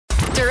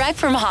Direct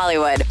from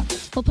Hollywood.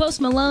 Well,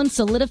 Post Malone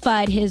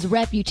solidified his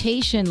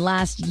reputation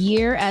last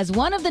year as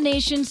one of the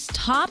nation's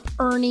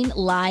top-earning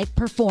live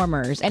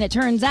performers. And it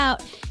turns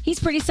out he's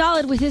pretty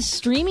solid with his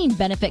streaming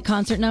benefit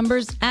concert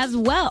numbers as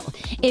well.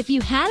 If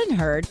you hadn't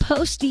heard,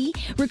 Posty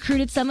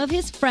recruited some of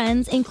his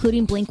friends,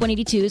 including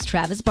Blink-182's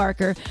Travis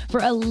Barker,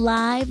 for a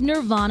live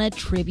Nirvana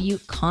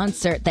tribute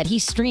concert that he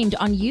streamed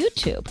on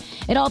YouTube.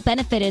 It all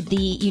benefited the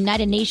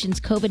United Nations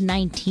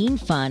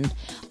COVID-19 Fund.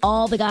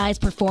 All the guys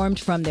performed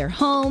from their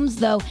homes,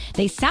 though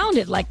they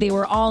sounded like they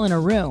were all in a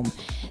room.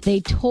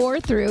 They tore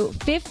through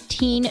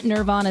 15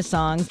 Nirvana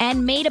songs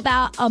and made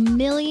about $1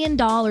 million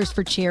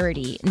for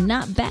charity.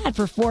 Not bad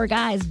for 4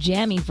 guys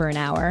jamming for an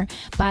hour.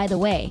 By the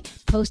way,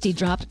 Posty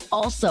dropped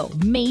also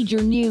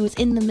major news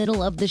in the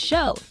middle of the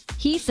show.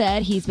 He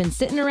said he's been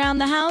sitting around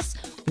the house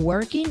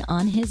working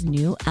on his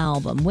new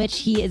album, which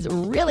he is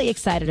really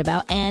excited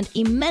about and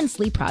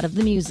immensely proud of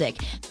the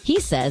music.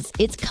 He says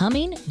it's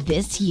coming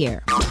this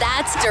year.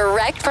 That's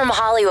Direct from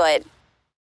Hollywood.